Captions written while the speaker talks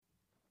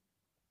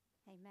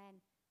Amen.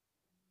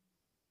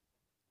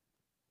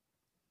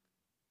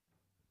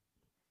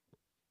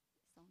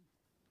 It's on.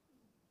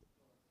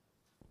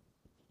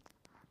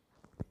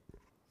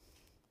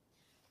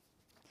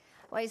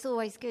 Well, it's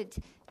always good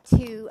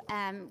to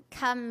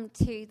come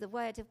to the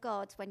Word of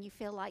God when you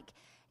feel like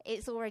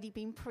it's already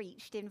been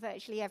preached in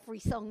virtually every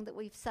song that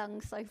we've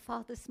sung so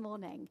far this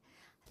morning.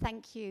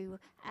 Thank you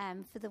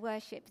for the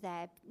worship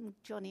there,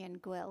 Johnny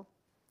and Gwill.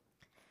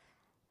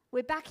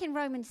 We're back in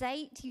Romans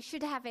 8. You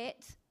should have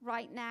it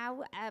right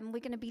now. We're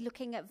going to be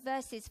looking at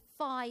verses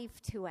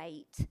 5 to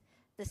 8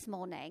 this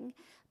morning.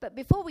 But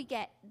before we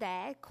get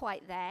there,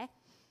 quite there,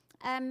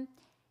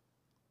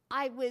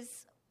 I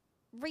was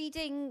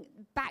reading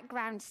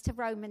backgrounds to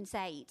Romans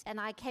 8, and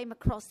I came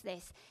across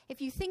this.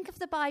 If you think of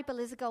the Bible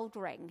as a gold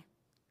ring,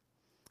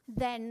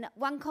 then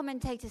one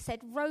commentator said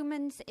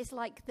Romans is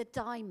like the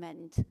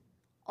diamond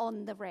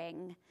on the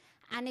ring.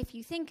 And if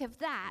you think of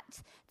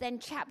that, then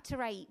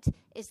chapter 8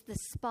 is the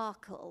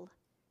sparkle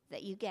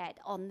that you get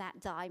on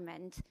that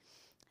diamond.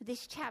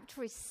 This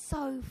chapter is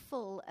so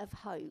full of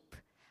hope,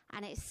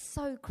 and it's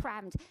so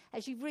crammed.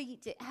 As you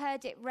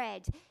heard it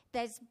read,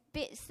 there's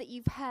bits that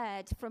you've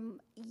heard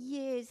from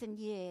years and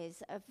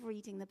years of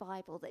reading the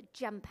Bible that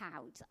jump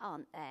out,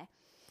 aren't there?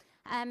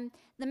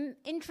 The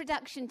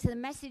introduction to the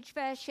Message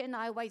version,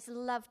 I always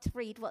love to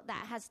read what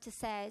that has to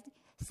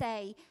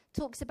say,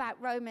 talks about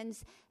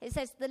Romans. It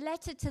says, the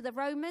letter to the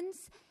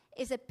Romans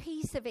is a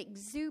piece of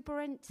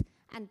exuberant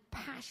and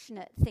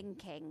passionate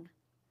thinking.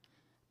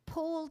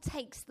 Paul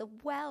takes the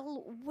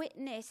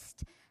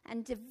well-witnessed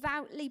and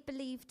devoutly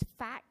believed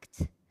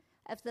fact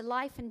of the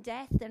life and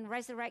death and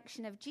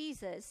resurrection of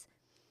Jesus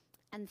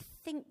and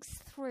thinks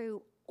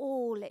through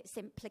all its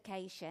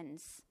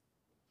implications.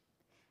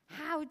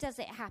 How does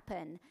it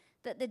happen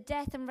that the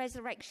death and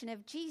resurrection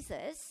of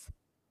Jesus,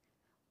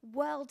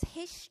 world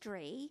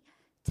history,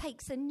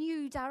 takes a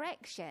new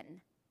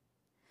direction?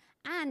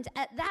 And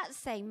at that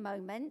same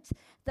moment,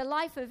 the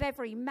life of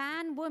every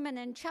man, woman,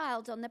 and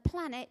child on the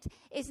planet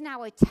is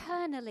now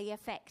eternally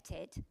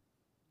affected.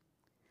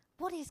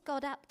 What is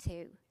God up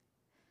to?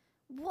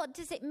 What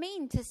does it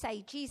mean to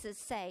say Jesus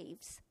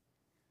saves?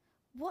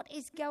 What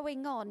is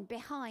going on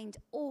behind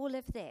all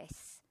of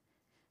this?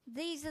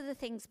 These are the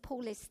things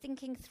Paul is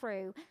thinking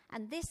through,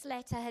 and this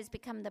letter has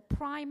become the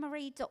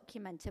primary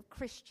document of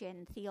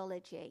Christian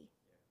theology.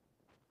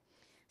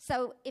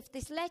 So if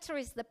this letter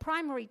is the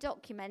primary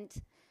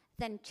document,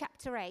 then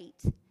chapter 8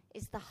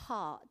 is the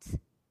heart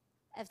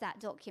of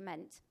that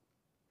document.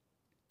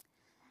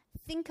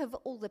 Think of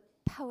all the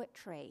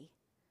poetry,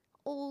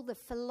 all the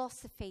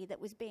philosophy that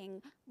was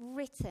being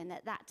written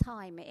at that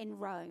time in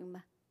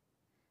Rome,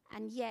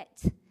 and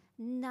yet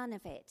none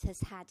of it has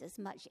had as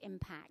much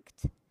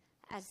impact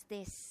as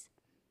this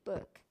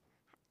book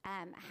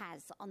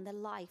has on the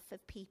life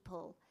of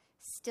people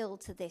still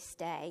to this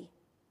day.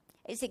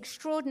 It's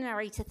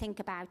extraordinary to think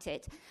about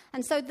it.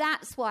 And so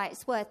that's why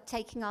it's worth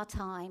taking our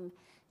time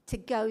to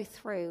go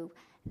through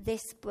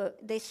this book,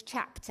 this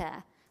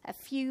chapter, a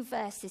few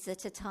verses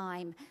at a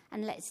time,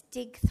 and let's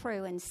dig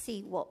through and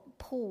see what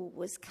Paul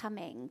was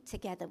coming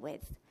together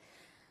with.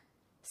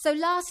 So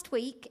last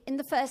week, in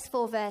the first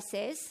 4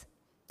 verses,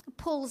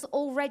 Paul's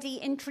already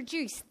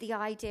introduced the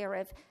idea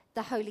of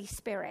the Holy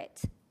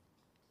Spirit.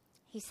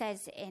 He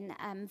says in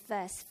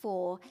verse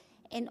 4,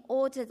 in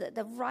order that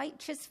the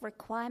righteous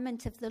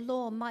requirement of the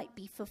law might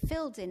be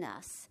fulfilled in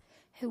us,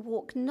 who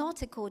walk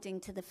not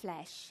according to the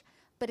flesh,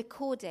 but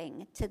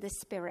according to the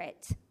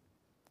Spirit.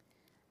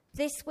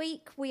 This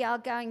week, we are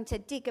going to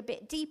dig a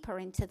bit deeper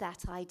into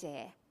that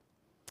idea.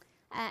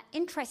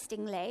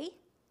 Interestingly,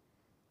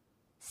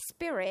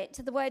 Spirit,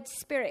 the word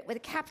Spirit with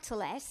a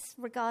capital S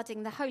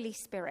regarding the Holy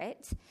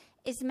Spirit,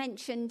 is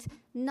mentioned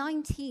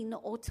 19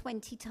 or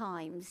 20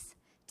 times,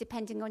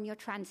 depending on your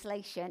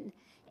translation,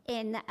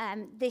 in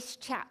this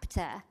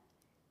chapter.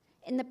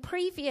 In the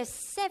previous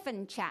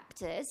 7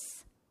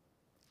 chapters,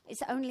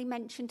 it's only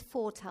mentioned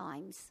 4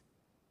 times.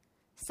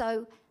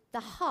 So the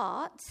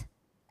heart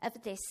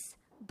of this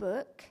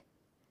book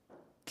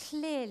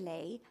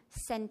clearly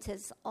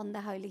centers on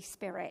the Holy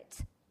Spirit.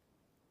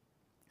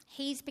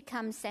 He's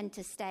become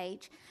center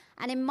stage.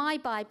 And in my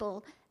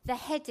Bible, the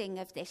heading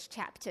of this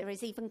chapter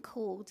is even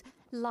called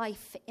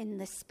Life in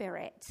the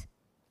Spirit.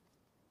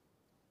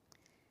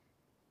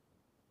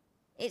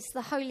 It's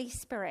the Holy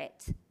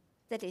Spirit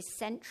that is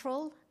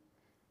central,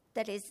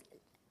 that is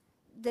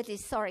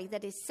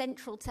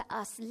central to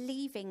us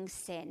leaving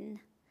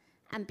sin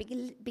and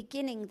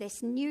beginning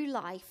this new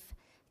life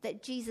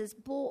that Jesus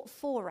bought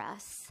for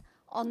us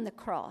on the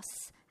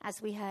cross,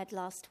 as we heard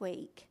last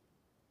week.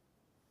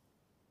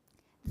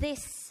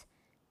 This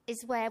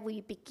is where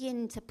we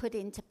begin to put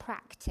into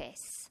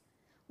practice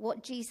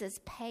what Jesus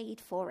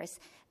paid for us.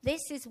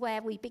 This is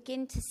where we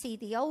begin to see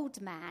the old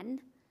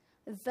man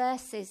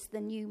versus the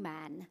new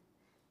man.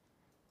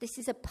 This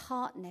is a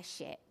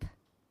partnership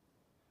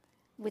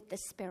with the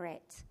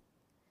Spirit.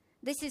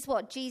 This is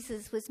what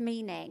Jesus was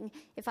meaning,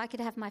 if I could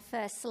have my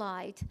first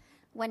slide,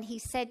 when he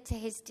said to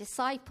his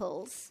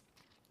disciples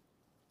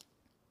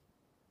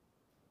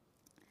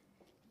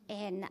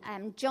in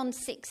John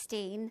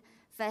 16,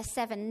 verse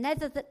 7.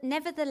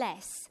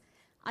 Nevertheless,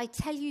 I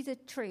tell you the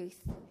truth.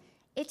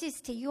 It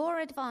is to your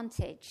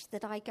advantage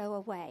that I go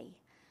away.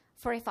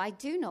 For if I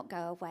do not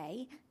go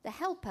away, the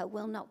Helper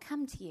will not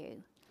come to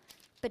you.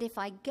 But if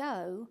I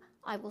go,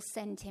 I will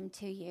send him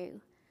to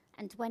you.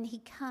 And when he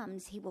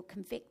comes, he will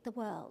convict the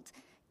world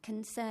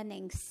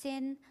concerning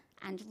sin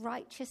and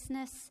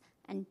righteousness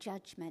and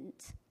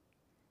judgment.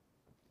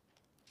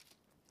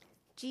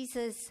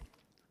 Jesus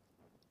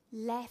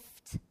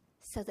left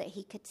so that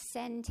he could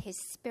send his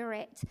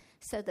Spirit,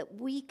 so that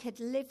we could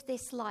live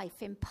this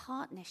life in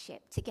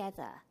partnership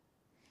together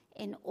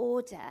in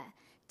order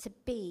to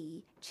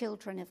be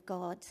children of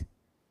God.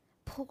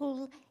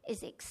 Paul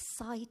is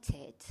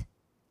excited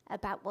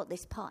about what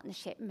this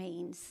partnership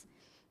means.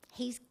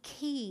 He's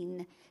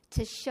keen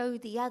to show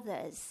the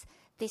others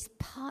this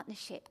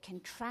partnership can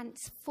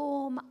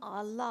transform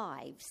our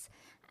lives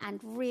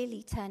and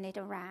really turn it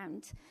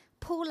around.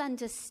 Paul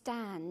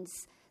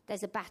understands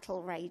there's a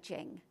battle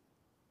raging,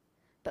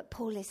 but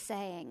Paul is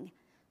saying,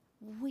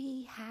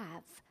 we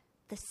have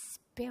the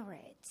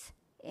Spirit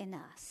in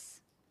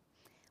us.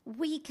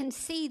 We can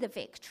see the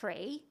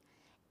victory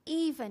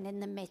even in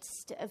the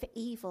midst of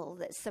evil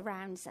that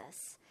surrounds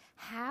us.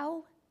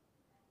 How?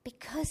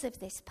 Because of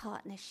this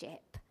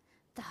partnership,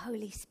 the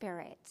Holy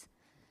Spirit.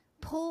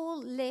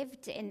 Paul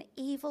lived in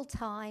evil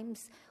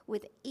times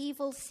with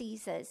evil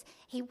Caesars.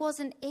 He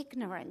wasn't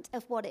ignorant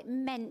of what it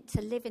meant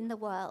to live in the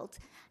world.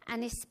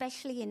 And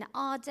especially in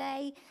our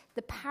day,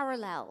 the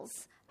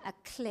parallels are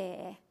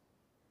clear.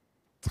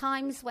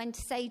 Times when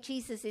to say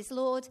Jesus is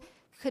Lord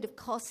could have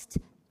cost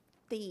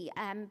the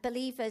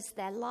believers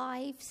their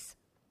lives.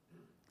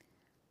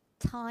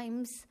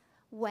 Times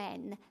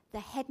when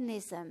the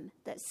hedonism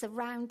that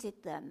surrounded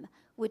them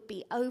would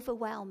be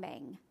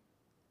overwhelming.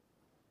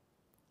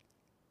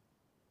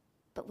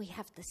 But we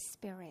have the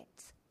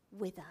Spirit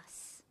with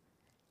us.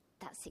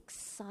 That's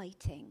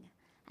exciting,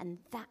 and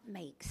that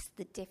makes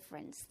the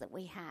difference that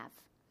we have.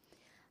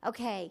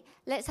 Okay,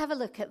 let's have a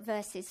look at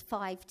verses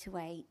 5 to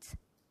 8.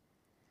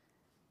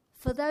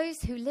 For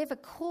those who live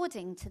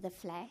according to the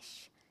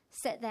flesh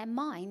set their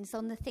minds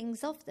on the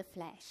things of the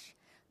flesh,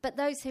 but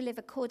those who live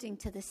according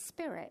to the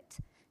Spirit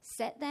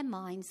set their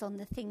minds on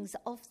the things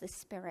of the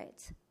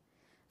Spirit.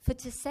 For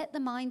to set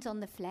the mind on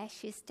the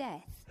flesh is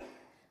death,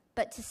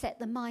 but to set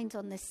the mind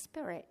on the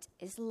Spirit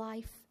is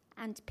life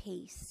and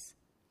peace.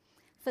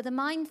 For the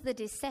mind that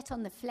is set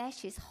on the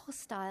flesh is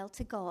hostile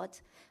to God,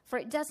 for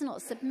it does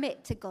not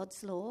submit to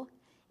God's law.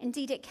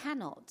 Indeed, it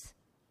cannot.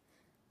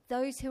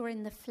 Those who are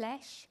in the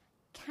flesh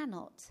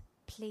cannot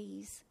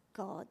please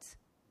God.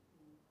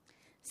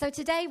 So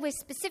today we're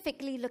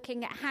specifically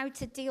looking at how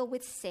to deal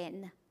with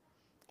sin,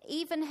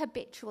 even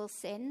habitual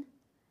sin,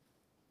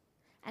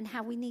 and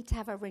how we need to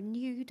have a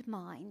renewed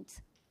mind.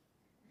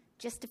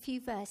 Just a few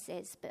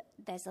verses, but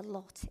there's a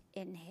lot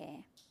in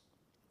here.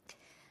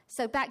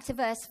 So back to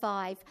verse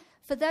 5.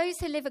 For those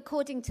who live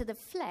according to the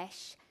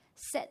flesh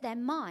set their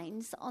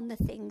minds on the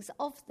things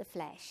of the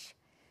flesh.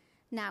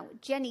 Now,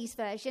 Jenny's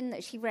version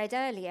that she read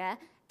earlier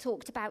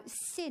talked about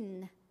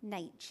sin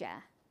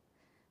nature.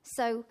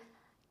 So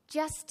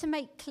just to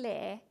make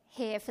clear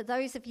here, for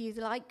those of you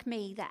like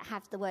me that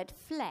have the word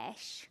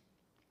flesh,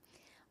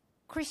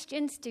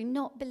 Christians do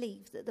not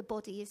believe that the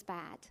body is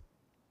bad.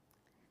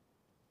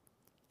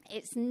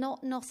 It's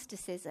not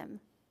Gnosticism.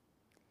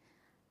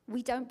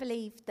 We don't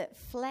believe that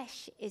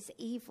flesh is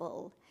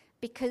evil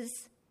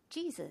because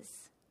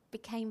Jesus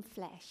became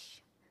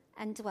flesh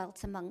and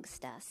dwelt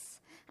amongst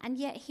us, and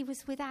yet he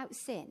was without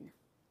sin.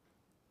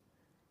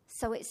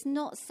 So it's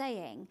not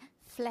saying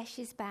flesh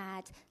is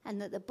bad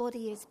and that the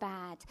body is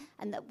bad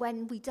and that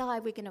when we die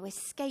we're going to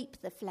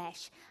escape the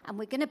flesh and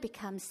we're going to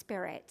become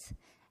spirit.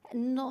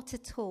 Not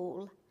at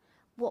all.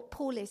 What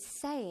Paul is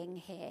saying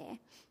here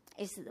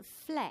is that the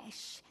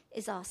flesh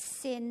is our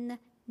sin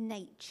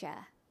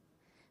nature.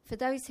 For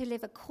those who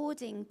live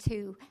according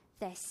to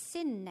their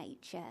sin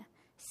nature,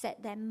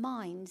 set their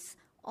minds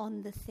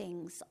on the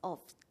things of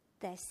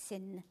their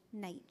sin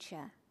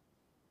nature.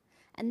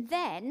 And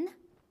then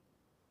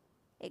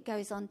it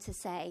goes on to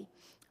say,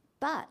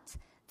 but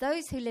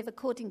those who live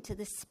according to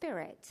the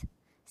Spirit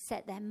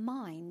set their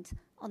mind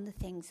on the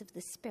things of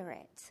the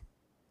Spirit.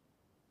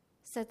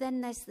 So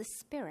then there's the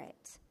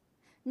Spirit,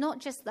 not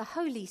just the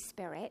Holy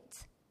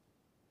Spirit,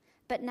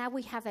 but now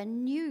we have a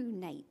new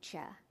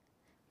nature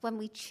when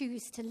we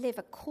choose to live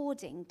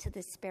according to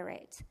the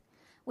Spirit.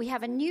 We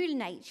have a new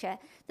nature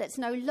that's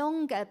no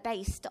longer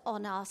based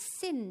on our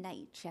sin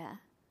nature,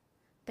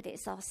 but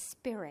it's our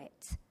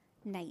spirit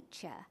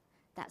nature.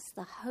 That's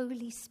the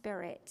Holy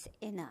Spirit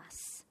in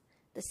us,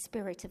 the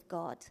Spirit of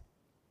God.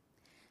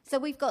 So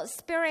we've got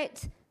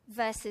spirit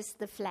versus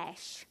the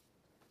flesh.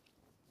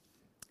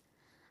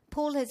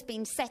 Paul has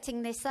been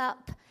setting this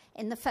up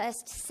in the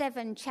first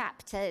 7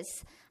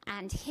 chapters,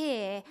 and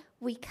here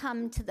we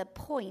come to the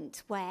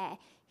point where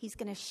he's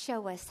going to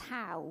show us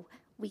how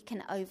we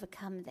can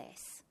overcome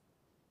this.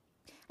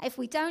 If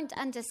we don't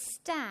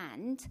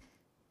understand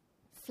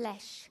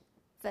flesh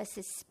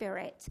versus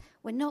spirit,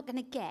 we're not going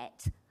to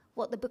get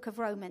what the book of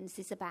Romans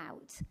is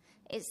about.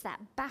 It's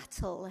that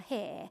battle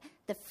here.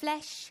 The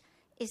flesh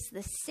is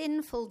the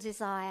sinful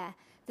desire.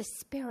 The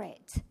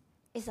Spirit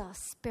is our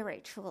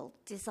spiritual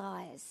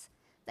desires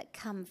that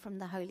come from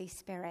the Holy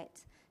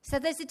Spirit. So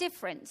there's a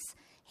difference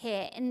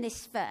here in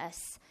this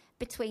verse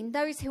between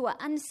those who are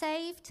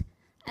unsaved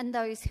and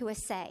those who are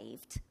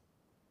saved.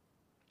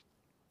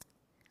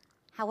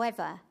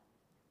 However,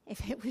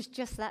 if it was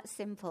just that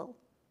simple,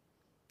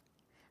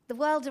 the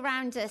world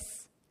around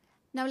us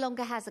no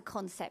longer has a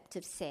concept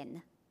of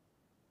sin.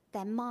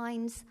 Their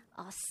minds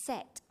are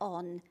set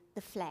on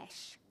the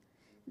flesh.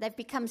 They've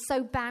become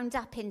so bound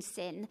up in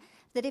sin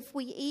that if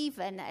we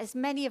even, as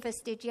many of us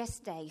did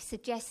yesterday,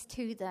 suggest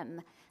to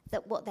them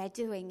that what they're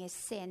doing is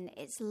sin,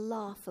 it's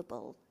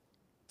laughable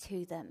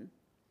to them.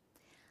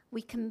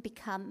 We can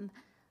become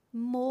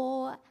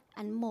more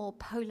and more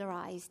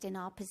polarized in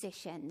our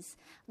positions.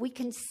 We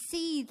can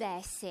see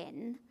their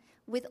sin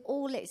with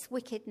all its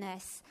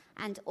wickedness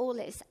and all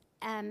its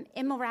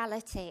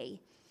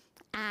immorality,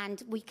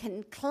 and we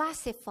can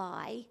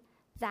classify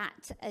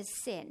that as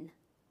sin.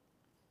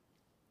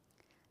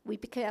 We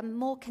become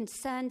more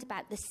concerned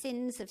about the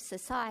sins of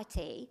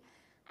society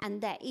and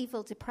their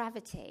evil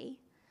depravity,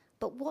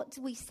 but what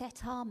do we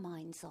set our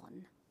minds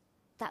on?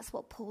 That's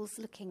what Paul's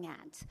looking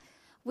at.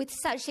 With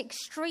such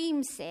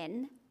extreme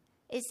sin,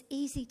 it's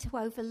easy to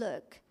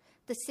overlook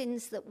the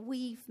sins that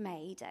we've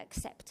made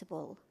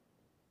acceptable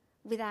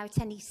without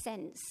any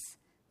sense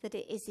that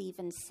it is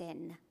even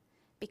sin,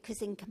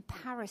 because in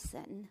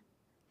comparison,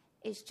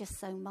 it's just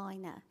so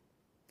minor.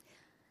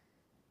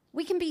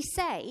 We can be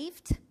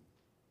saved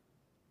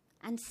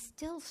and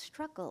still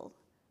struggle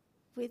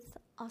with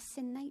our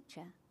sin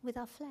nature, with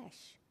our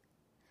flesh.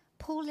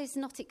 Paul is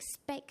not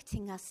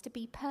expecting us to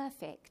be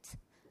perfect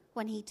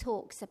when he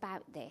talks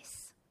about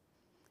this.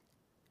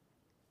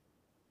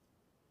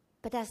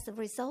 But as the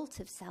result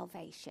of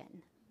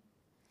salvation,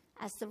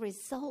 as the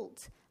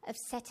result of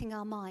setting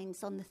our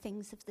minds on the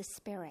things of the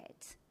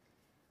Spirit,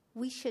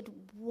 we should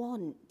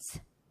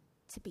want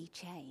to be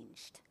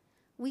changed.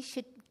 We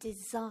should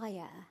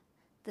desire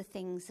the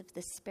things of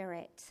the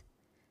Spirit,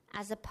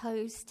 as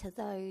opposed to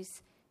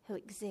those who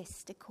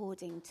exist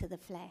according to the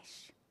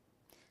flesh.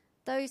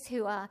 Those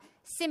who are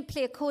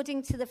simply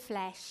according to the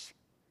flesh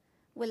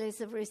will,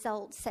 as a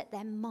result, set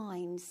their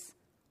minds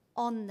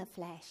on the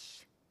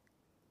flesh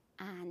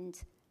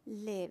and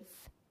live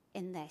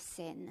in their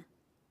sin.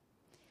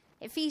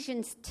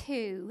 Ephesians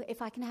 2,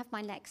 if I can have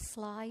my next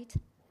slide.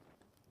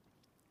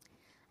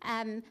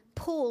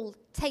 Paul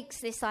takes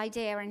this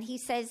idea and he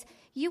says,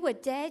 "You were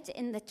dead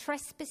in the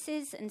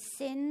trespasses and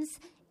sins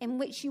in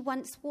which you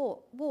once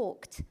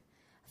walked,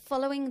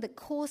 following the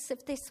course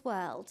of this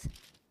world,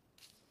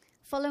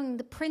 following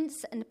the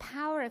prince and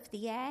power of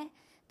the air,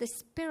 the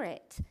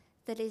spirit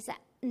that is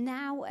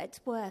now at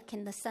work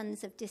in the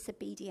sons of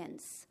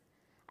disobedience,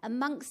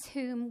 amongst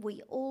whom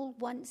we all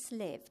once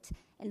lived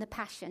in the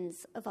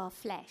passions of our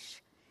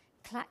flesh,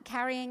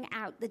 carrying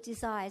out the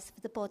desires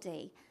of the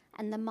body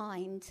and the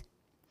mind,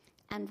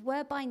 and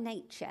were by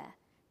nature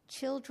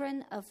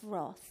children of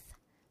wrath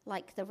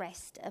like the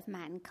rest of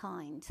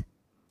mankind."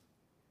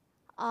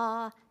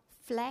 Our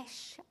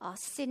flesh, our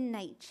sin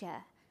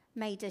nature,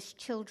 made us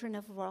children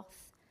of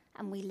wrath,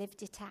 and we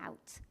lived it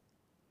out.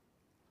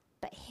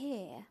 But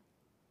here,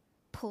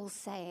 Paul's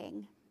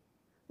saying,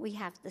 we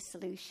have the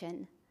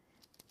solution.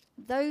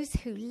 Those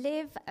who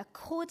live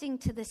according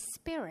to the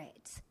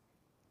Spirit,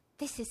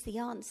 this is the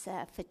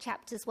answer for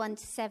chapters 1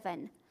 to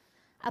 7.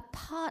 A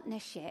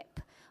partnership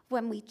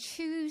when we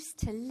choose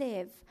to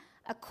live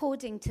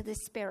according to the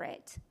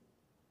Spirit.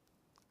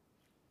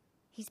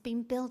 He's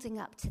been building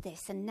up to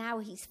this, and now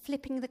he's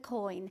flipping the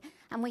coin,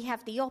 and we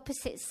have the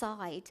opposite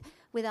side.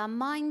 With our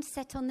mind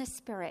set on the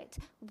Spirit,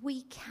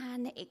 we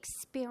can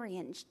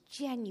experience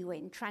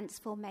genuine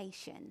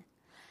transformation,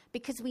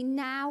 because we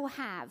now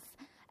have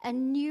a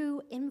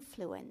new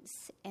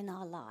influence in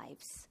our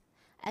lives,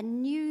 a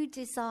new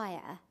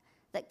desire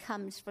that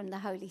comes from the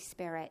Holy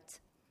Spirit.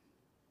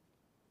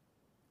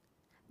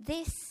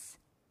 This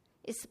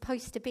is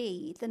supposed to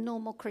be the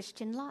normal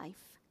Christian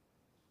life.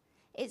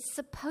 It's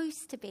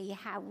supposed to be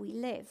how we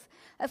live.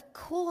 Of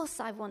course,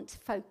 I want to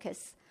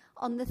focus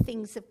on the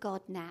things of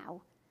God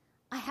now.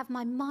 I have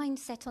my mind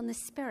set on the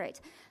Spirit.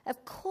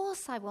 Of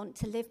course, I want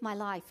to live my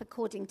life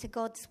according to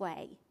God's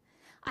way.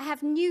 I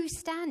have new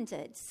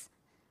standards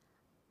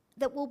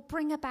that will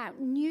bring about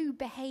new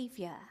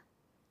behavior,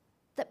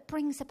 that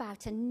brings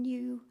about a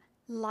new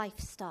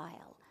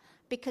lifestyle.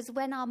 Because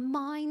when our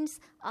minds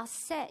are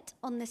set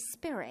on the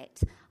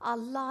Spirit, our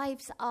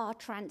lives are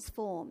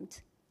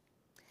transformed.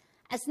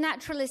 As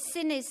natural as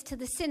sin is to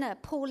the sinner,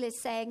 Paul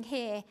is saying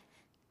here,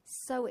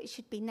 so it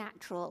should be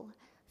natural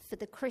for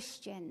the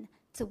Christian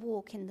to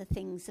walk in the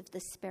things of the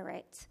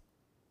Spirit.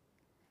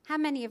 How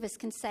many of us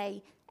can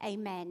say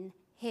amen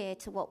here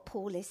to what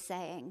Paul is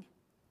saying?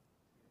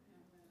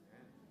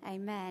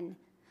 Amen.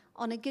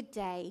 On a good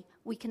day,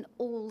 we can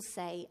all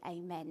say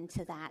amen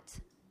to that.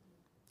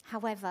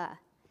 However,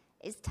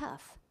 it's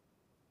tough.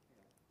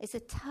 It's a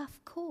tough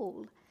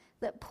call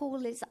that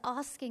Paul is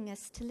asking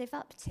us to live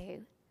up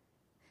to.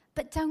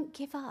 But don't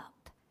give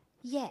up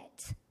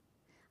yet.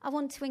 I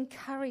want to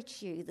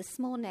encourage you this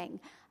morning,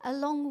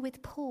 along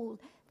with Paul.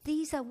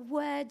 These are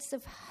words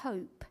of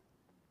hope.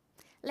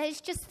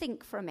 Let's just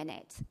think for a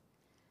minute.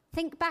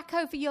 Think back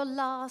over your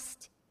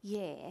last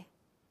year.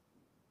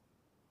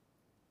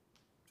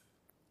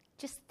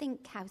 Just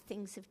think how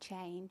things have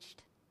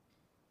changed.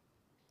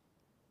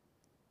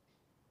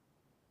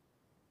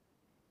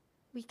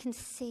 We can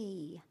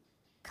see,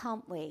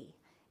 can't we,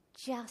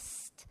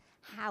 just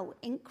how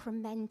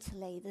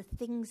incrementally the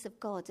things of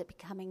God are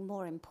becoming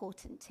more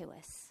important to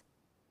us.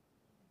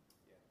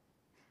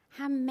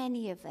 How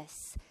many of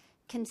us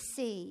can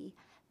see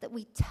that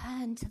we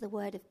turn to the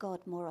Word of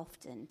God more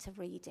often to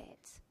read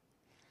it?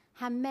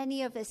 How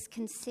many of us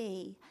can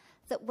see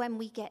that when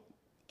we get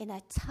in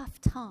a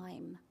tough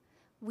time,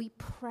 we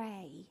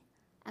pray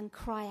and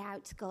cry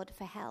out to God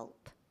for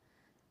help?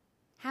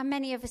 How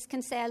many of us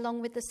can say,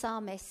 along with the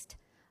psalmist,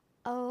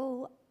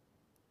 Oh,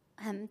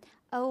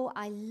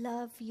 I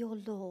love your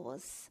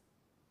laws.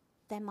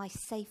 They're my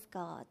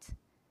safeguard.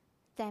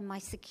 They're my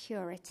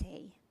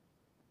security.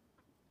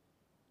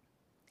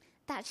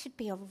 That should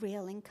be a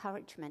real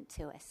encouragement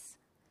to us.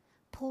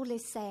 Paul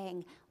is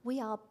saying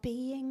we are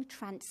being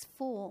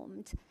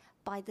transformed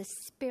by the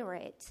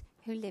Spirit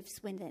who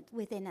lives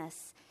within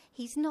us.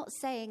 He's not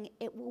saying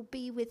it will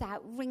be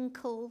without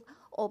wrinkle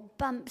or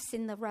bumps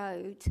in the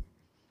road.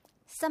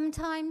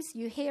 Sometimes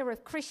you hear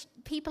of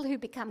people who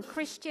become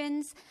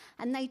Christians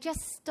and they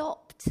just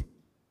stopped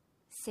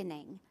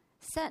sinning.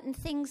 Certain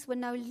things were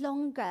no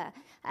longer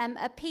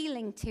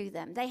appealing to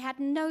them. They had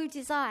no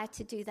desire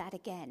to do that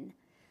again.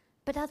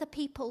 But other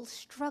people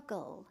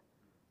struggle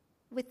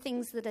with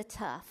things that are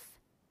tough.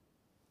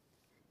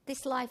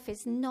 This life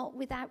is not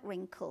without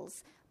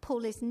wrinkles.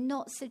 Paul is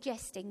not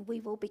suggesting we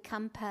will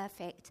become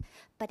perfect,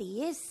 but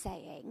he is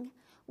saying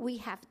we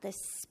have the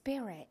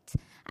Spirit.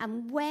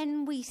 And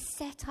when we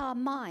set our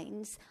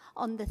minds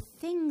on the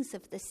things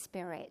of the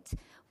Spirit,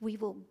 we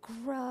will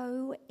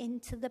grow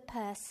into the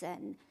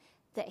person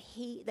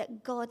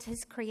that God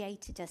has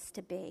created us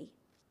to be.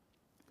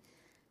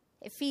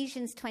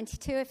 Ephesians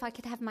 22, if I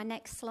could have my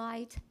next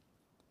slide.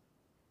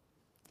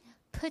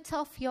 Put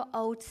off your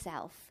old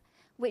self,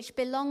 which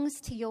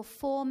belongs to your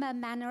former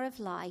manner of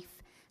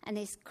life and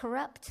is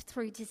corrupt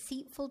through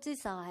deceitful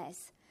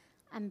desires,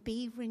 and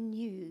be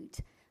renewed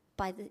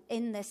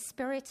in the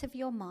spirit of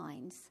your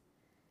minds,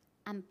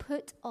 and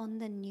put on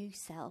the new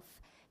self,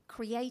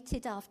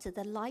 created after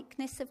the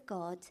likeness of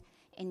God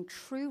in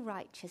true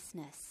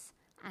righteousness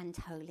and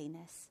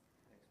holiness.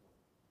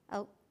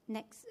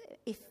 Next.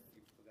 You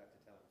forgot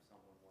to tell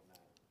someone one now.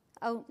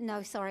 Oh,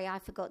 no, sorry, I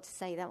forgot to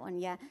say that one,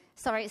 yeah.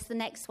 Sorry, it's the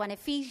next one,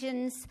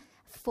 Ephesians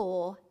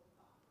 4.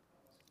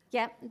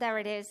 Yeah, there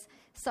it is.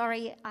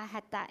 Sorry, I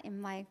had that in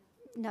my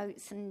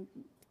notes and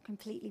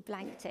completely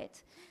blanked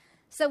it.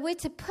 So we're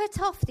to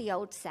put off the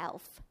old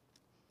self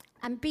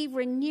and be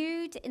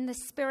renewed in the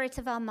spirit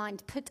of our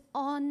mind. Put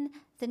on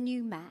the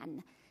new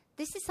man.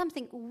 This is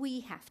something we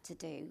have to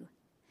do.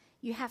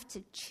 You have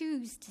to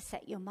choose to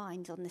set your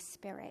mind on the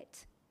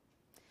Spirit.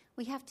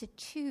 We have to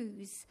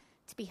choose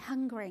to be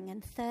hungering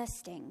and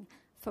thirsting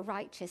for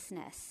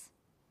righteousness.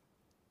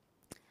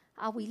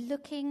 Are we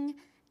looking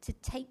to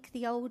take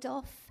the old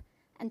off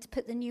and to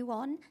put the new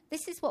on?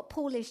 This is what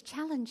Paul is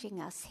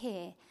challenging us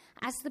here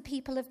as the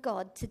people of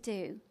God to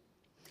do.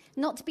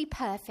 Not to be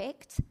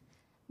perfect,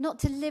 not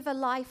to live a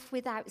life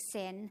without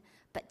sin,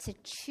 but to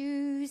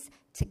choose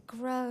to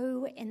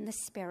grow in the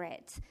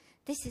Spirit.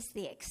 This is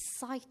the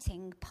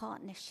exciting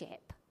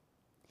partnership.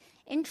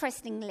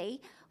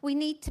 Interestingly, we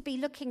need to be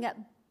looking at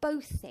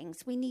both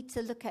things. We need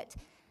to look at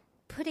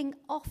putting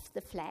off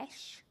the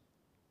flesh.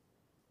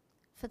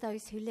 For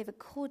those who live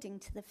according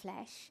to the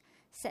flesh,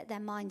 set their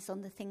minds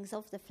on the things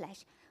of the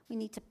flesh. We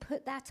need to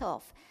put that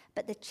off.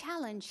 But the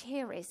challenge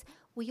here is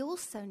we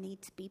also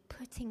need to be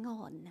putting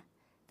on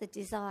the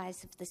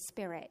desires of the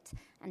Spirit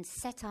and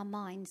set our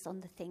minds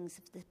on the things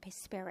of the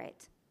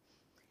Spirit.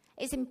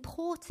 It's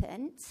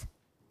important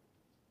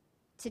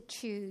to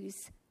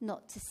choose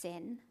not to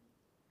sin,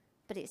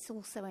 but it's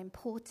also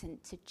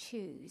important to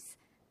choose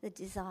the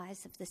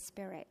desires of the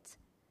Spirit.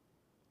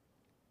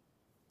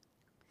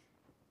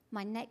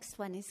 My next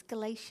one is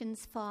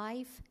Galatians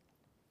 5.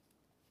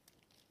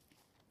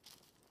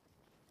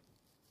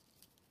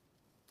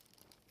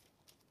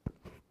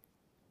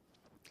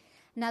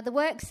 Now, the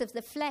works of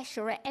the flesh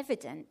are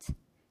evident: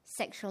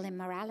 sexual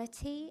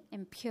immorality,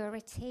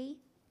 impurity,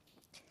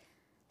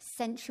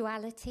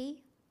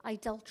 sensuality,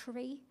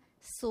 idolatry,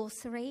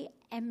 sorcery,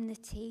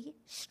 enmity,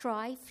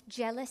 strife,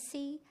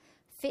 jealousy,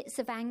 fits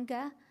of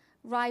anger,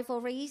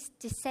 rivalries,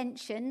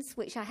 dissensions,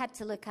 which I had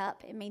to look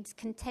up. It means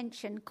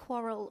contention,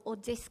 quarrel, or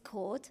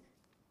discord,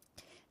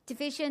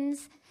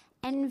 divisions,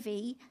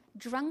 envy,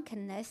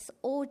 drunkenness,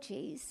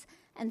 orgies,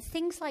 and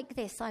things like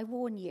this. I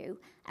warn you,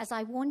 as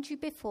I warned you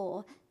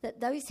before,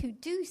 that those who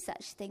do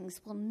such things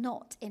will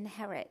not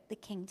inherit the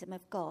kingdom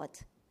of God.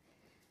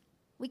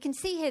 We can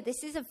see here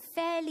this is a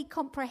fairly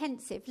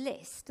comprehensive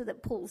list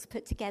that Paul's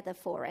put together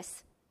for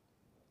us.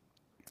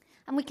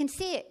 And we can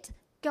see it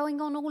going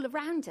on all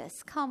around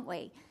us, can't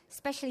we?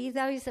 especially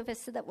those of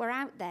us that were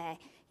out there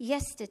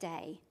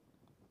yesterday.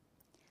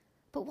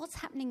 But what's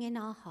happening in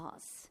our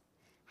hearts?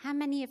 How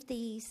many of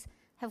these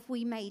have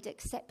we made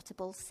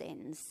acceptable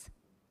sins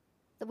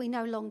that we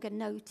no longer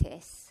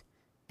notice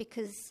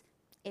because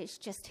it's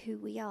just who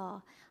we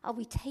are? Are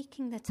we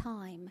taking the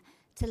time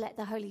to let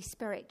the Holy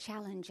Spirit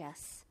challenge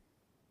us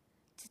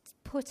to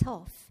put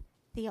off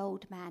the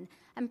old man?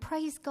 And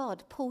praise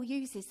God, Paul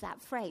uses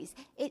that phrase.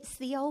 It's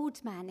the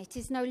old man. It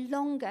is no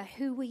longer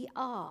who we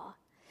are.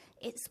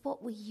 It's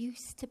what we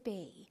used to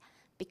be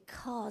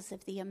because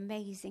of the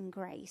amazing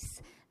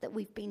grace that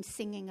we've been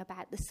singing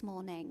about this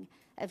morning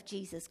of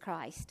Jesus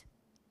Christ.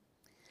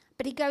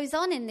 But he goes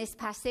on in this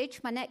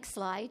passage, my next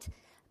slide,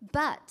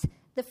 but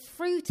the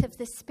fruit of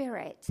the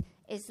Spirit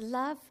is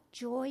love,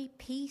 joy,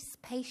 peace,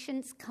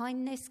 patience,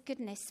 kindness,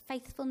 goodness,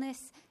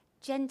 faithfulness,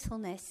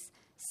 gentleness,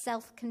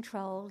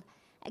 self-control.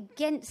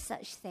 Against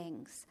such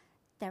things,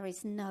 there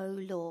is no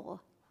law.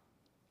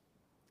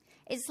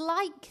 It's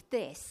like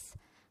this.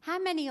 How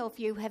many of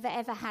you have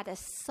ever had a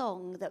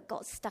song that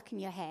got stuck in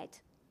your head?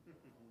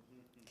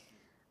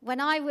 When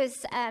I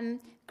was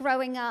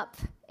growing up,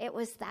 it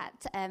was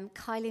that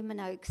Kylie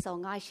Minogue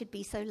song, I Should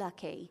Be So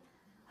Lucky.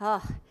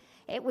 Oh,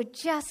 it would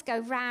just go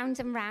round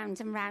and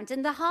round and round.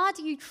 And the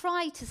harder you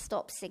try to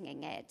stop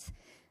singing it,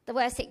 the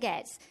worse it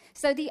gets.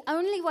 So the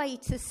only way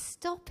to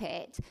stop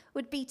it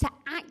would be to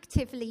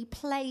actively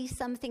play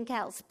something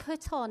else,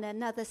 put on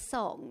another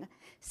song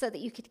so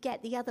that you could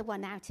get the other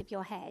one out of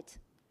your head.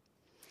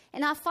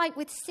 In our fight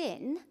with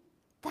sin,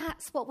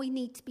 that's what we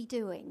need to be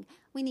doing.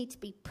 We need to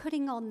be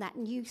putting on that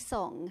new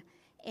song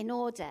in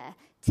order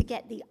to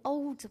get the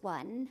old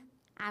one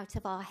out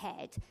of our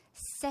head,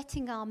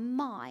 setting our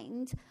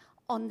mind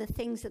on the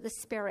things of the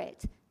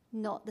Spirit,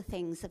 not the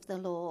things of the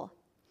law.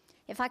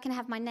 If I can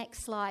have my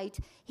next slide,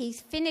 he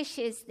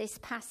finishes this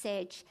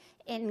passage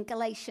in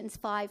Galatians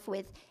 5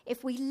 with,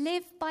 if we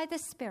live by the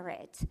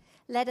Spirit,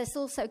 let us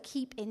also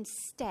keep in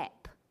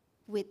step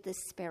with the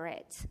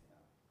Spirit.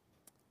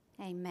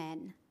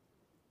 Amen.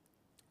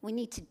 We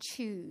need to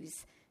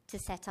choose to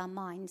set our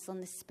minds on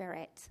the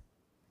Spirit.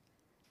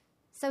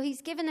 So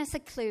he's given us a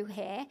clue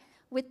here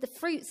with the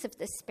fruits of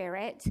the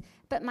Spirit.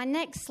 But my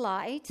next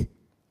slide,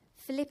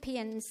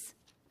 Philippians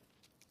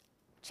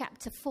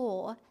chapter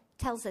 4,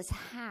 tells us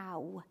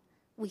how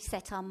we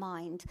set our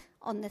mind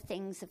on the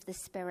things of the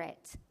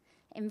Spirit.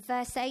 In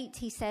verse 8,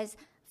 he says,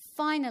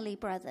 finally,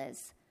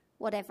 brothers,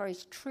 whatever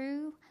is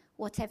true,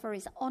 whatever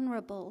is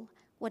honorable,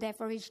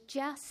 whatever is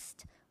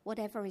just,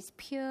 whatever is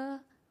pure,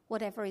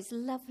 whatever is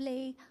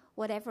lovely,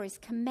 whatever is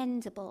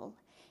commendable,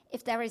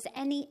 if there is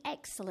any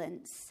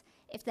excellence,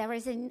 if there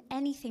is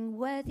anything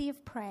worthy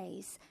of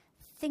praise,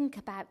 think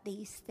about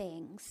these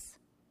things.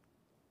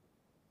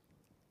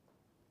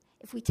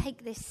 If we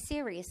take this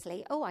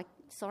seriously, I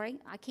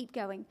keep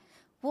going.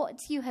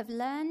 What you have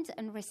learned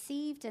and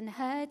received and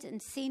heard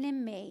and seen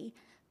in me,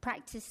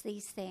 practice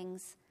these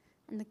things,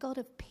 and the God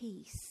of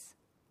peace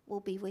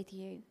will be with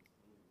you.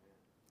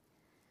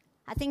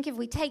 I think if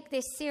we take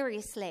this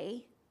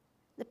seriously,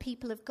 the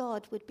people of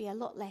God would be a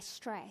lot less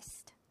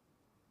stressed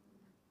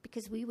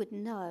because we would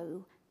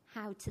know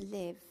how to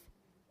live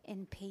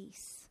in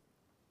peace.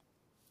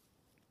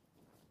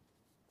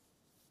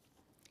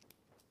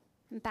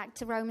 And back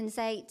to Romans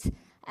 8,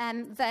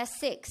 verse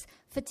 6.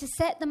 For to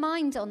set the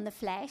mind on the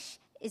flesh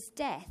is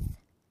death,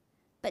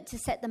 but to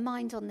set the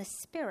mind on the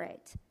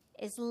Spirit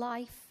is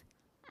life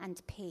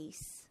and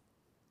peace.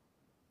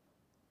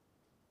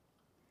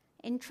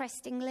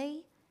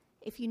 Interestingly,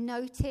 if you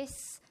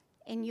notice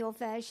in your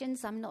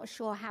versions, I'm not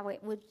sure how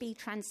it would be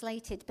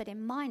translated, but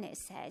in mine it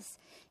says,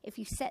 if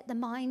you set the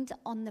mind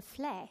on the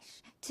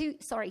flesh, to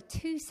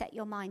set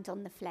your mind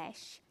on the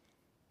flesh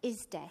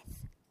is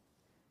death.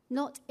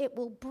 Not it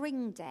will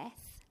bring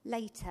death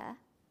later,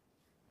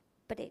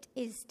 but it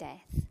is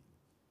death.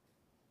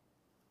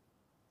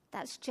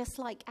 That's just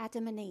like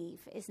Adam and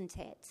Eve, isn't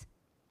it?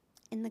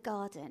 In the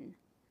garden,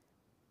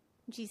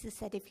 Jesus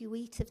said, if you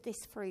eat of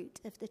this fruit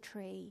of the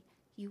tree,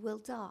 you will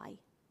die.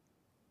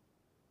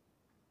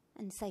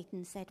 And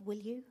Satan said, will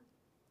you?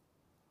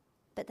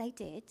 But they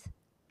did.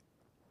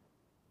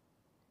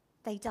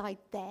 They died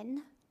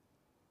then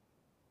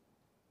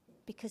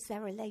because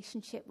their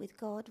relationship with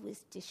God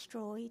was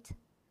destroyed.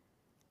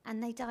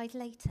 And they died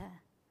later.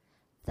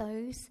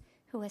 Those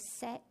who are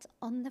set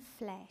on the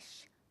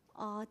flesh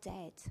are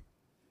dead.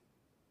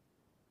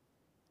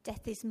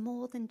 Death is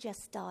more than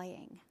just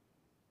dying.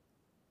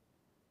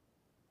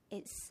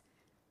 It's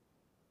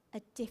a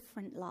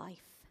different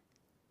life.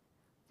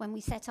 When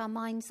we set our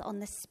minds on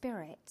the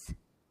Spirit,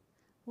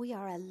 we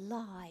are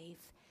alive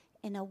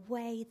in a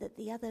way that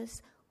the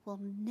others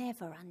will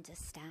never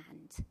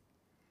understand.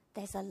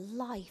 There's a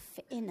life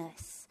in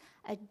us,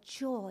 a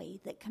joy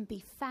that can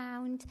be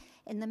found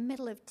in the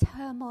middle of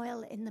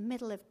turmoil, in the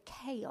middle of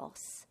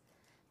chaos,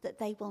 that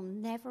they will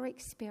never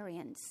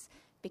experience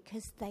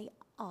because they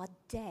are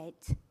dead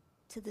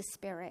to the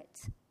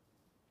Spirit.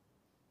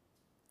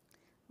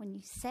 When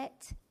you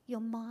set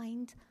your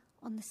mind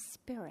on the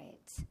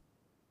Spirit,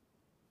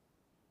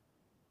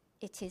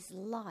 it is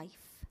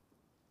life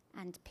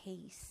and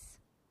peace.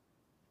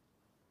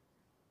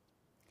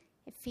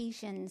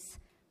 Ephesians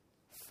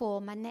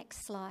 4, my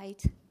next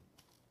slide.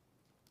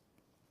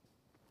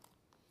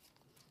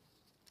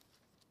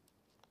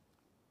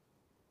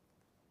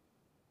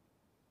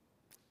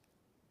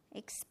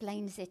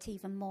 Explains it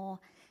even more.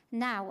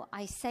 Now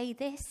I say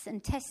this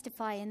and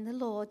testify in the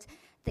Lord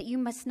that you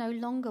must no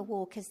longer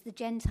walk as the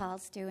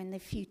Gentiles do in the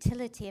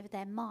futility of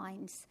their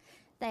minds.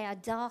 They are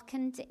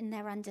darkened in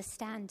their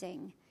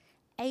understanding,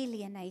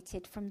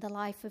 alienated from the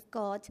life of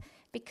God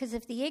because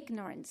of the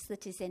ignorance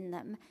that is in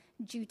them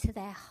due to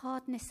their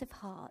hardness of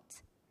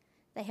heart.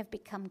 They have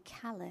become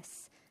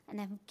callous and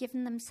have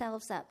given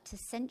themselves up to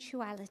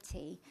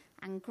sensuality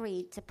and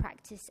greed to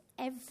practice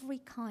every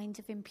kind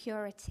of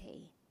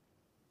impurity.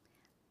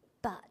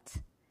 But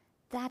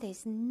that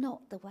is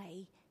not the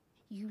way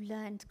you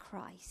learned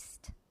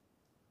Christ.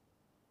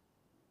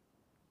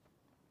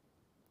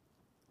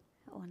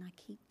 Oh, and I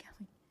keep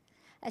going.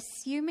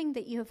 Assuming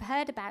that you have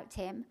heard about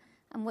him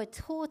and were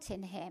taught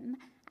in him,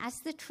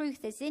 as the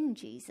truth is in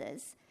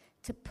Jesus,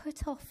 to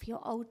put off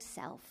your old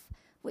self,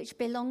 which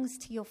belongs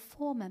to your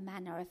former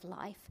manner of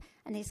life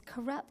and is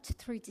corrupt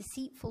through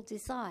deceitful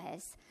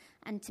desires,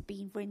 and to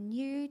be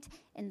renewed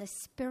in the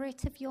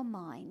spirit of your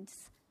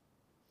minds,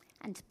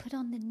 and to put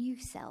on the new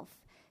self,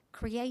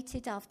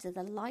 created after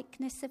the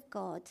likeness of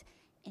God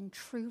in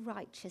true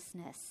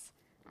righteousness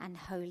and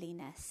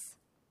holiness.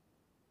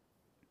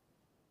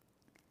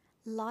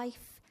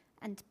 Life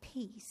and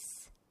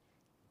peace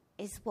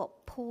is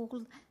what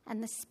Paul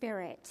and the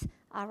Spirit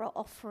are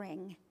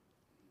offering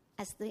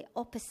as the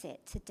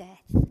opposite to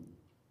death.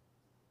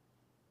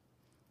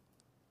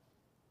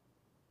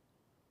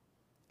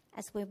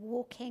 As we're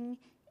walking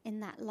in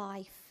that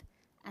life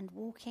and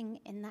walking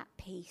in that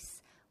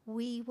peace,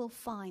 we will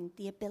find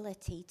the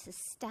ability to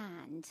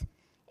stand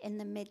in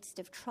the midst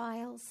of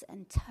trials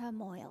and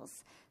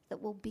turmoils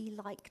that will be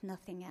like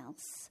nothing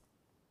else.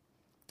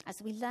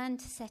 As we learn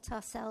to set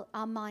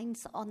our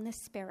minds on the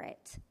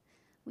Spirit,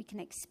 we can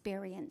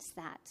experience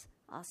that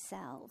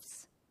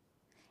ourselves.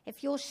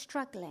 If you're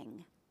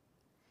struggling,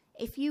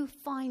 if you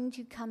find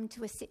you come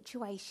to a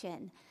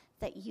situation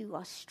that you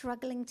are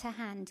struggling to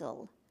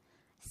handle,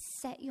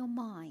 set your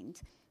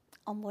mind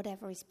on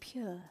whatever is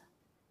pure,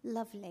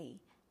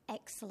 lovely,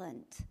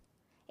 excellent.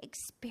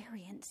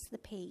 Experience the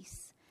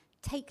peace.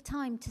 Take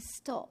time to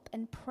stop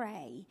and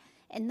pray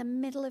in the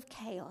middle of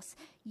chaos.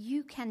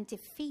 You can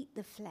defeat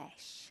the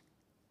flesh.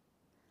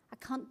 I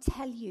can't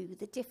tell you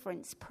the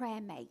difference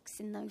prayer makes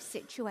in those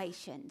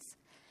situations.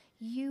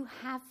 You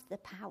have the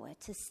power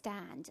to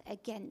stand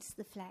against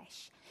the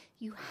flesh.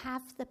 You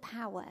have the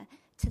power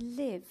to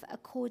live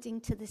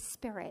according to the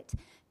Spirit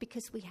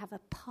because we have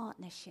a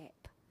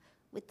partnership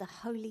with the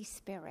Holy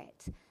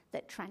Spirit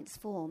that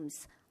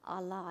transforms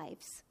our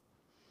lives.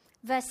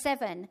 Verse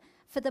 7,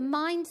 for the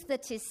mind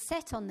that is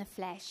set on the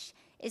flesh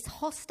is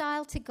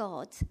hostile to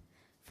God,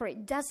 for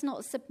it does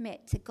not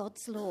submit to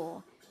God's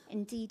law.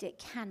 Indeed, it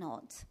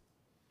cannot.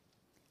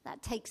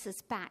 That takes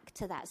us back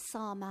to that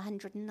Psalm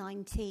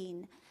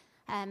 119,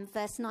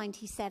 verse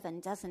 97,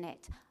 doesn't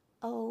it?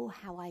 Oh,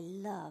 how I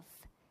love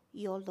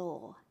your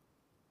law.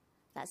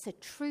 That's a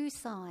true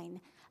sign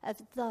of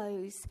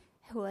those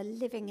who are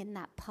living in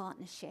that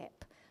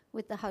partnership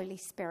with the Holy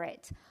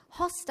Spirit.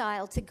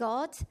 Hostile to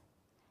God,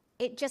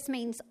 it just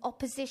means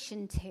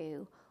opposition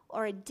to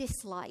or a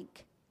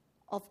dislike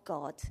of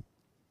God.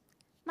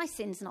 My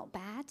sin's not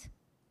bad.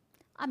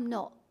 I'm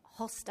not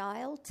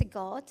hostile to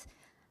God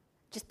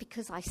just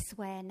because I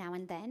swear now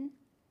and then.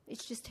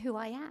 It's just who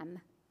I am.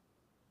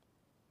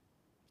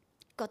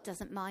 God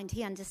doesn't mind.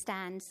 He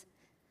understands.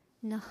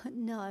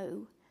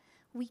 No,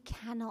 we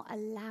cannot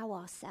allow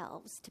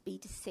ourselves to be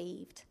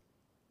deceived.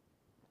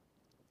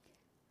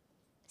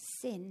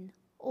 Sin,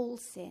 all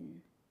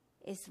sin,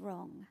 is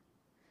wrong.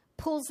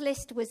 Paul's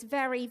list was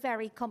very,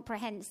 very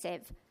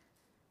comprehensive.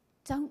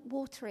 Don't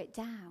water it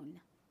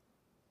down.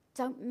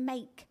 Don't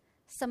make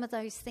some of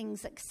those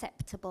things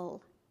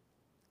acceptable.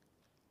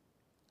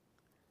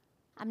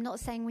 I'm not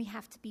saying we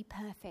have to be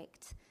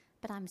perfect,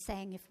 but I'm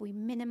saying if we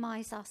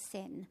minimize our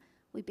sin,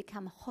 we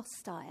become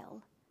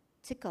hostile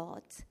to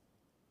God.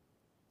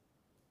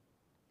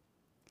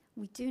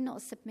 We do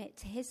not submit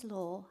to his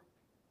law,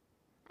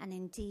 and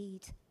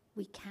indeed,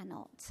 we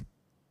cannot.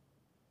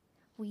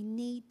 We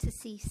need to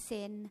see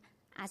sin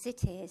as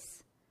it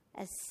is,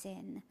 as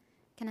sin.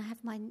 Can I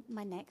have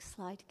my next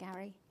slide,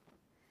 Gary?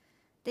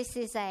 This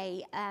is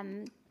a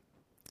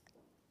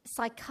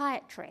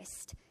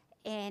psychiatrist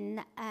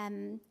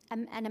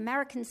an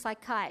American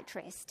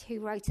psychiatrist who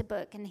wrote a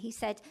book, and he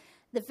said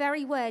the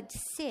very word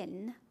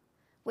sin,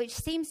 which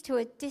seems to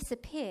have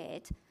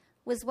disappeared,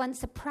 was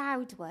once a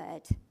proud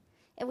word.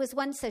 It was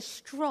once a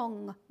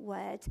strong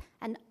word,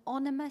 an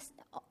ominous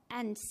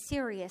and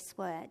serious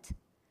word.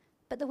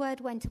 But the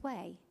word went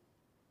away.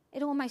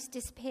 It almost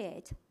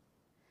disappeared.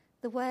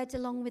 The word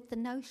along with the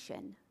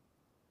notion.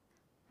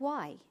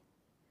 Why?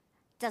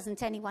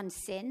 Doesn't anyone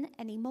sin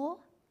anymore?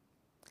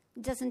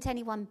 Doesn't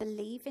anyone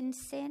believe in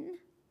sin?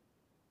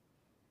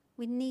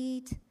 We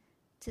need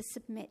to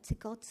submit to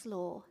God's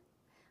law.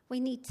 We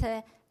need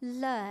to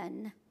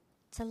learn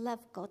to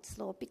love God's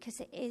law because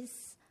it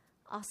is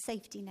our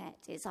safety net,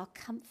 it's our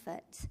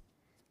comfort.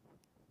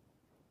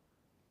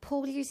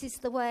 Paul uses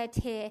the word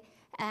here,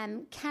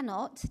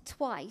 cannot,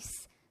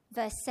 twice,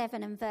 verse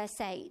 7 and verse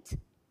 8.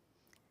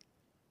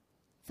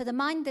 For the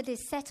mind that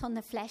is set on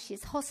the flesh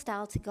is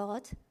hostile to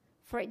God,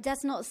 for it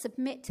does not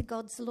submit to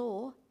God's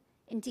law.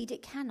 Indeed,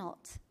 it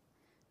cannot.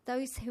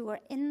 Those who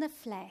are in the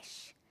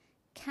flesh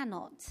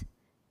cannot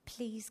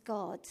please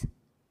God.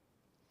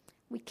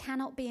 We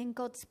cannot be in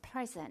God's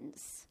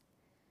presence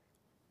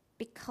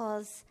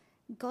because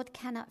God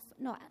cannot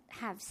not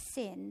have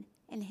sin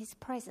in his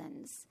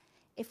presence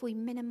if we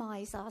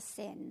minimize our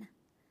sin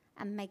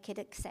and make it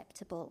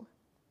acceptable.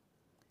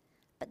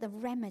 But the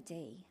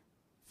remedy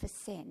for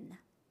sin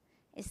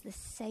is the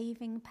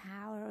saving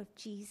power of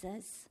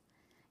Jesus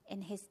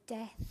in his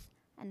death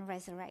and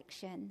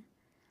resurrection,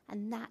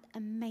 and that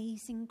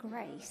amazing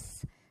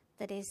grace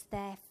that is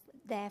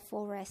there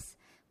for us.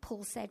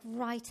 Paul said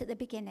right at the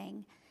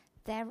beginning,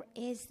 there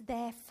is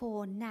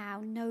therefore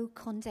now no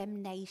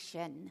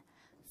condemnation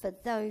for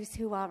those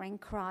who are in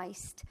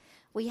Christ.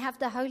 We have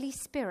the Holy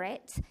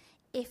Spirit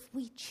if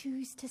we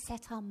choose to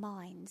set our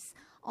minds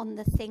on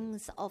the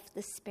things of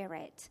the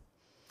Spirit.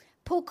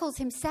 Paul calls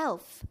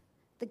himself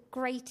the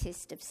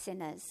greatest of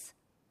sinners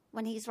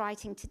when he's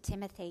writing to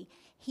Timothy.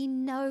 He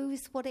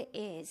knows what it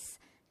is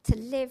to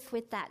live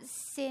with that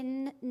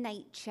sin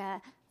nature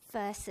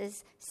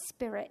versus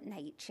spirit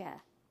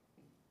nature.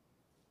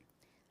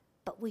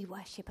 But we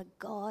worship a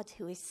God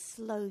who is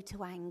slow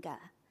to anger,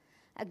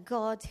 a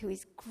God who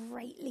is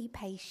greatly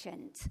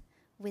patient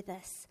with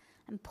us.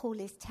 And Paul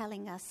is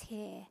telling us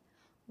here,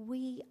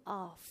 we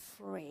are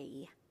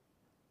free.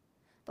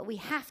 But we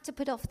have to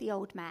put off the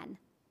old man.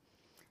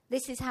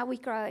 This is how we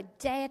grow a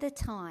day at a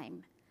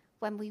time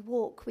when we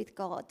walk with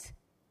God.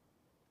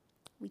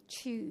 We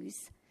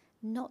choose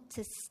not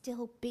to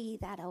still be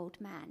that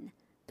old man,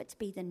 but to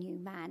be the new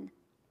man.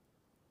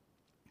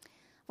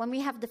 When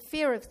we have the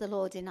fear of the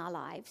Lord in our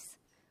lives,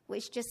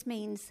 which just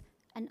means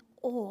an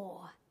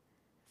awe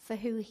for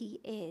who he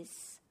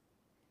is,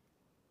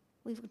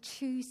 we will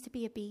choose to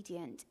be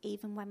obedient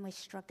even when we're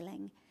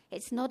struggling.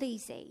 It's not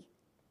easy,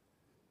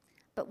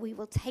 but we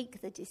will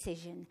take the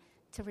decision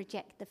to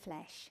reject the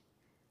flesh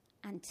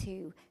and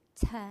to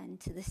turn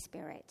to the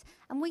Spirit.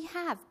 And we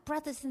have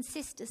brothers and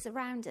sisters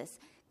around us.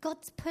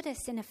 God's put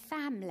us in a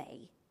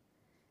family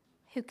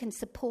who can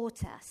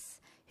support us,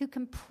 who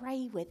can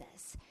pray with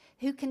us,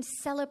 who can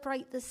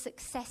celebrate the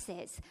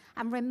successes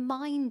and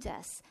remind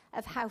us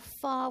of how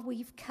far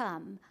we've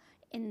come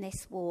in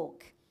this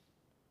walk.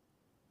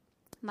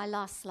 My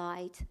last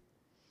slide.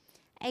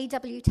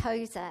 A.W.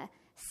 Tozer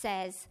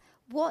says,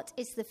 what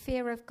is the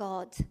fear of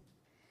God?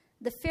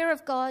 The fear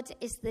of God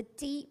is the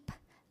deep,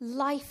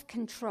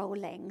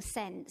 life-controlling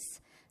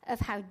sense of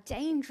how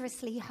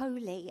dangerously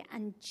holy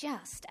and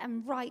just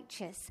and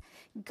righteous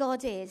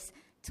God is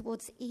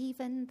towards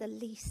even the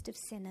least of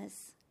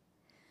sinners.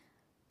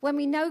 When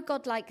we know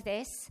God like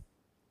this,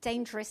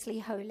 dangerously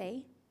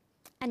holy,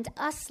 and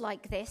us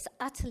like this,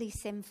 utterly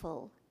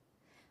sinful,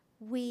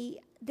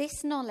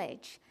 this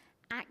knowledge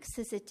acts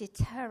as a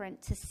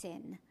deterrent to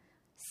sin,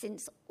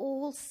 since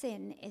all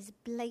sin is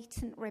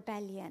blatant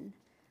rebellion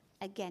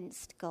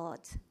against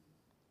God.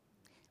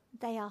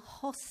 They are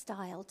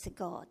hostile to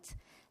God.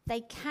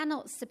 They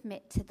cannot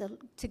submit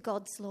to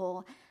God's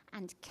law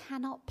and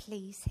cannot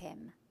please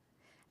him.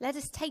 Let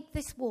us take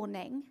this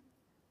warning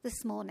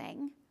this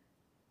morning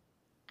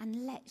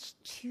and let's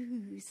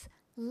choose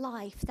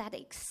life, that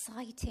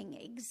exciting,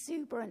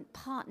 exuberant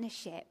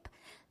partnership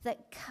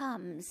that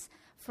comes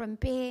from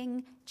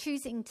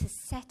choosing to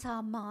set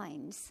our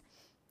minds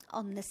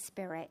on the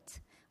Spirit.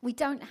 We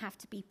don't have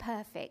to be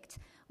perfect.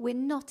 We're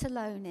not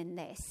alone in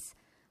this.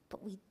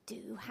 But we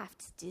do have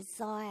to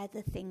desire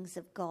the things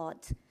of God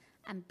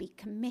and be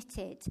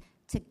committed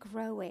to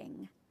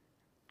growing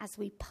as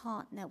we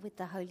partner with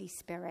the Holy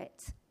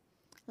Spirit.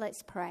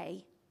 Let's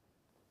pray.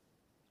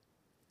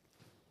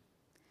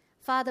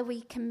 Father,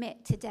 we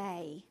commit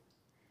today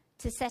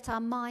to set our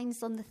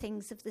minds on the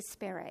things of the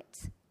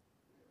Spirit.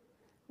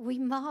 We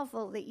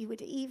marvel that you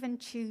would even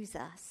choose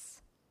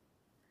us.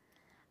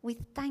 We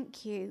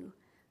thank you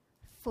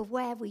for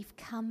where we've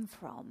come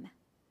from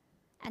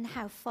and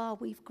how far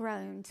we've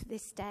grown to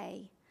this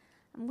day.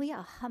 And we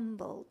are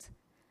humbled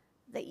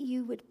that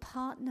you would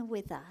partner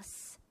with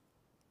us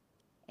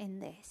in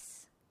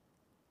this.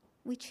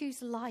 We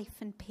choose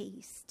life and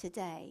peace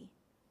today.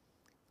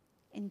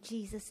 In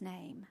Jesus'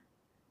 name,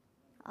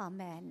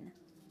 amen.